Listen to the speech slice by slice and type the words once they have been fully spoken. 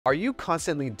Are you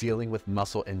constantly dealing with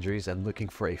muscle injuries and looking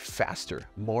for a faster,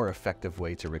 more effective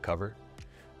way to recover?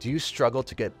 Do you struggle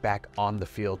to get back on the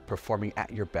field performing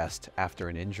at your best after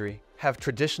an injury? Have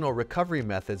traditional recovery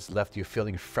methods left you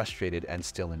feeling frustrated and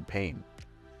still in pain?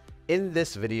 In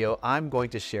this video, I'm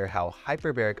going to share how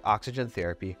hyperbaric oxygen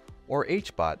therapy, or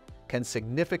HBOT, can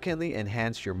significantly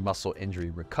enhance your muscle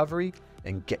injury recovery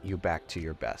and get you back to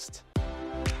your best.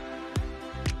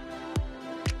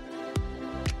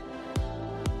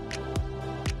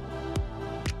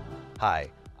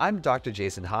 Hi, I'm Dr.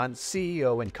 Jason Han,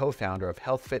 CEO and co-founder of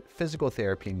HealthFit Physical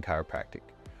Therapy and Chiropractic.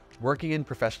 Working in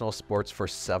professional sports for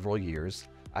several years,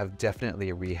 I've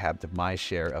definitely rehabbed my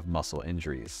share of muscle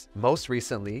injuries. Most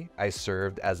recently, I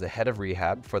served as the head of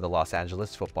rehab for the Los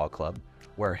Angeles Football Club,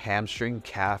 where hamstring,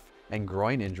 calf, and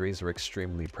groin injuries were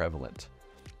extremely prevalent.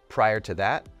 Prior to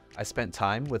that, I spent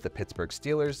time with the Pittsburgh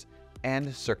Steelers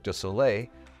and Cirque du Soleil,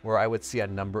 where I would see a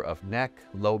number of neck,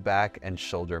 low back, and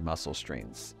shoulder muscle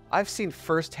strains. I've seen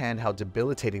firsthand how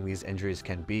debilitating these injuries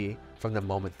can be from the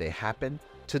moment they happen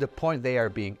to the point they are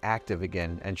being active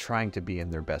again and trying to be in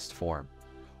their best form.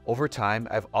 Over time,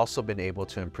 I've also been able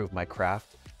to improve my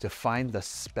craft to find the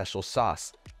special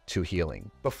sauce to healing.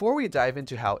 Before we dive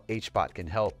into how HBOT can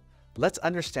help, let's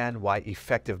understand why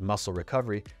effective muscle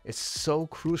recovery is so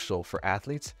crucial for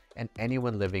athletes and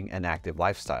anyone living an active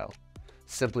lifestyle.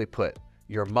 Simply put,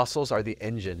 your muscles are the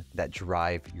engine that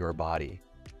drive your body.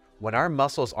 When our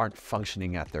muscles aren't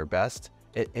functioning at their best,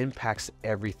 it impacts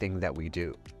everything that we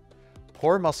do.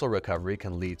 Poor muscle recovery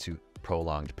can lead to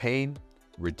prolonged pain,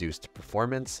 reduced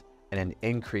performance, and an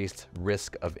increased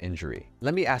risk of injury.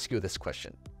 Let me ask you this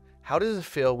question. How does it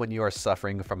feel when you are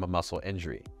suffering from a muscle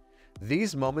injury?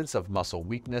 These moments of muscle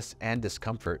weakness and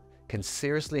discomfort can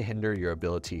seriously hinder your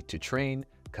ability to train,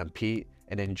 compete,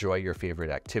 and enjoy your favorite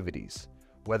activities.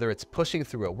 Whether it's pushing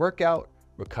through a workout,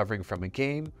 recovering from a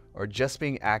game, or just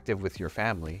being active with your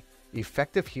family,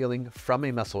 effective healing from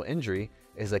a muscle injury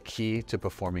is a key to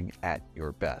performing at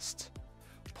your best.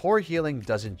 Poor healing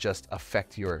doesn't just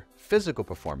affect your physical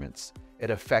performance, it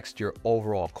affects your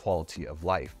overall quality of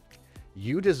life.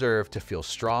 You deserve to feel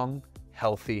strong,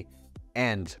 healthy,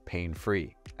 and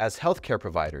pain-free. As healthcare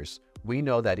providers, we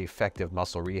know that effective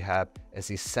muscle rehab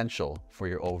is essential for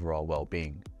your overall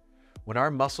well-being. When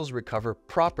our muscles recover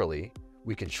properly,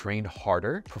 we can train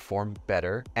harder, perform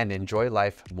better, and enjoy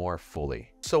life more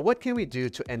fully. So what can we do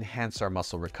to enhance our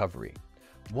muscle recovery?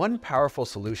 One powerful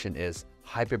solution is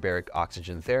hyperbaric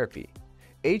oxygen therapy.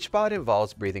 HBOT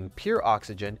involves breathing pure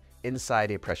oxygen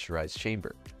inside a pressurized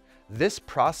chamber. This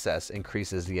process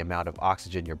increases the amount of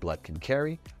oxygen your blood can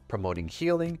carry, promoting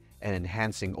healing and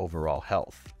enhancing overall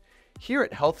health. Here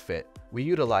at HealthFit, we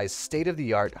utilize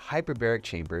state-of-the-art hyperbaric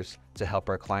chambers to help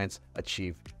our clients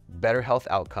achieve better health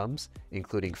outcomes,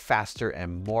 including faster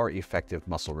and more effective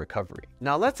muscle recovery.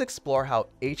 Now let's explore how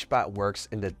HBOT works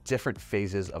in the different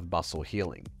phases of muscle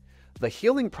healing. The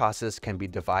healing process can be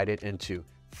divided into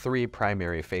three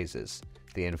primary phases: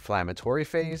 the inflammatory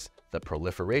phase, the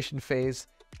proliferation phase,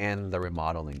 and the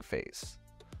remodeling phase.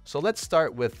 So let's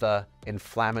start with the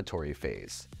inflammatory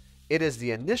phase. It is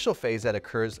the initial phase that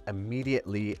occurs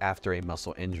immediately after a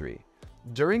muscle injury.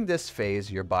 During this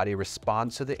phase, your body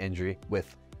responds to the injury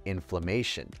with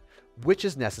inflammation, which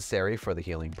is necessary for the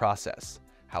healing process.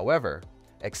 However,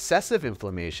 excessive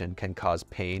inflammation can cause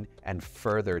pain and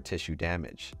further tissue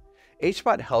damage.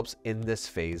 HBOT helps in this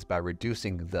phase by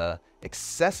reducing the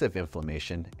excessive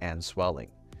inflammation and swelling.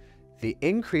 The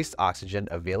increased oxygen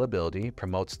availability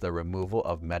promotes the removal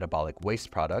of metabolic waste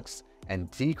products and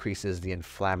decreases the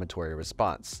inflammatory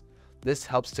response. This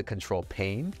helps to control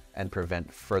pain and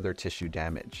prevent further tissue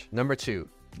damage. Number 2,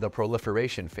 the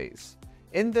proliferation phase.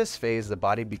 In this phase, the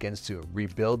body begins to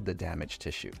rebuild the damaged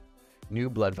tissue. New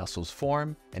blood vessels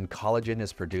form and collagen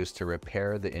is produced to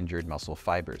repair the injured muscle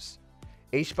fibers.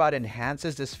 HBOT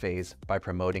enhances this phase by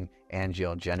promoting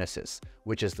angiogenesis,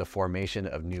 which is the formation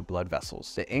of new blood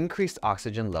vessels. The increased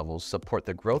oxygen levels support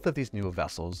the growth of these new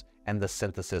vessels and the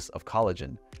synthesis of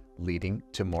collagen, leading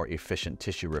to more efficient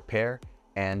tissue repair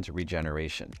and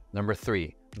regeneration. Number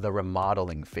 3, the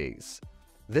remodeling phase.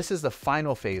 This is the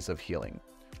final phase of healing,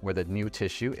 where the new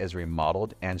tissue is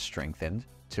remodeled and strengthened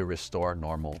to restore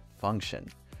normal function.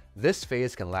 This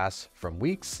phase can last from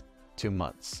weeks to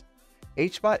months.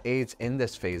 HBOT aids in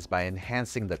this phase by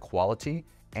enhancing the quality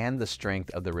and the strength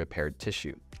of the repaired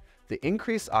tissue. The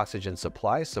increased oxygen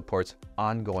supply supports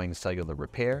ongoing cellular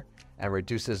repair and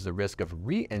reduces the risk of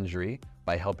re-injury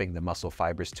by helping the muscle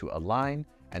fibers to align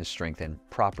and strengthen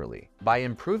properly. By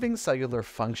improving cellular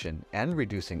function and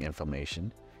reducing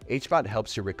inflammation, HBOT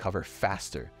helps you recover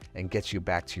faster and gets you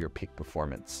back to your peak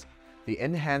performance. The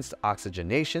enhanced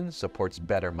oxygenation supports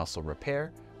better muscle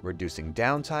repair, reducing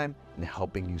downtime and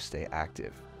helping you stay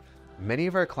active. Many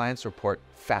of our clients report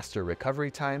faster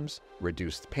recovery times,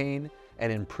 reduced pain,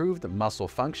 and improved muscle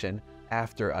function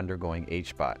after undergoing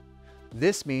HBOT.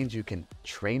 This means you can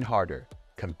train harder,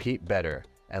 compete better,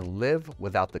 and live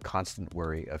without the constant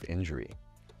worry of injury.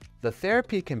 The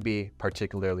therapy can be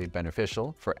particularly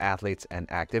beneficial for athletes and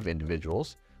active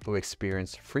individuals who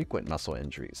experience frequent muscle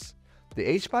injuries.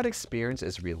 The HBOT experience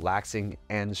is relaxing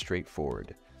and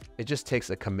straightforward. It just takes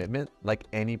a commitment like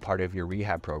any part of your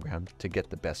rehab program to get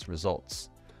the best results.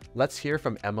 Let's hear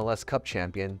from MLS Cup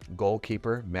champion,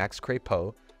 goalkeeper Max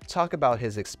Crepeau talk about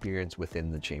his experience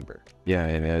within the chamber. Yeah,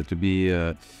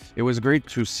 it was great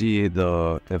to see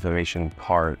the inflammation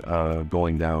part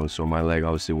going down. So my leg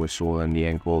obviously was swollen, the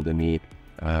ankle, the knee.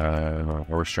 I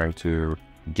was trying to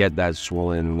get that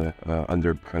swollen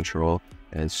under control.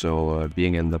 And so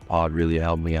being in the pod really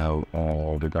helped me out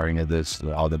regarding this,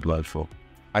 all the blood flow.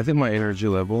 I think my energy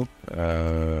level,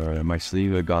 my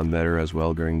sleep had gotten better as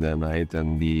well during the night,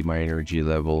 and my energy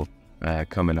level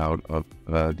coming out of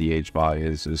the HBOT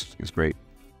is great.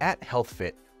 At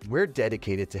HealthFit, we're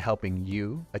dedicated to helping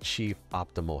you achieve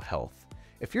optimal health.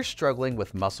 If you're struggling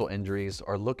with muscle injuries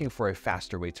or looking for a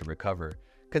faster way to recover,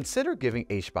 consider giving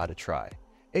HBOT a try.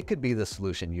 It could be the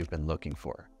solution you've been looking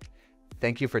for.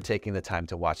 Thank you for taking the time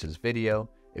to watch this video.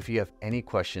 If you have any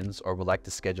questions or would like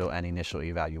to schedule an initial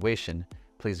evaluation,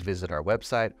 please visit our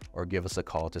website or give us a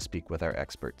call to speak with our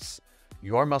experts.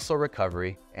 Your muscle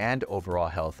recovery and overall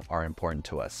health are important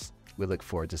to us. We look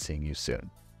forward to seeing you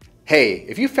soon. Hey,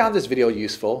 if you found this video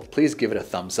useful, please give it a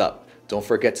thumbs up. Don't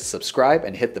forget to subscribe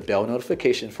and hit the bell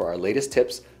notification for our latest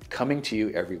tips coming to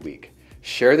you every week.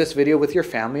 Share this video with your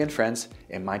family and friends.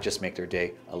 It might just make their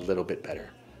day a little bit better.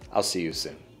 I'll see you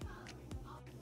soon.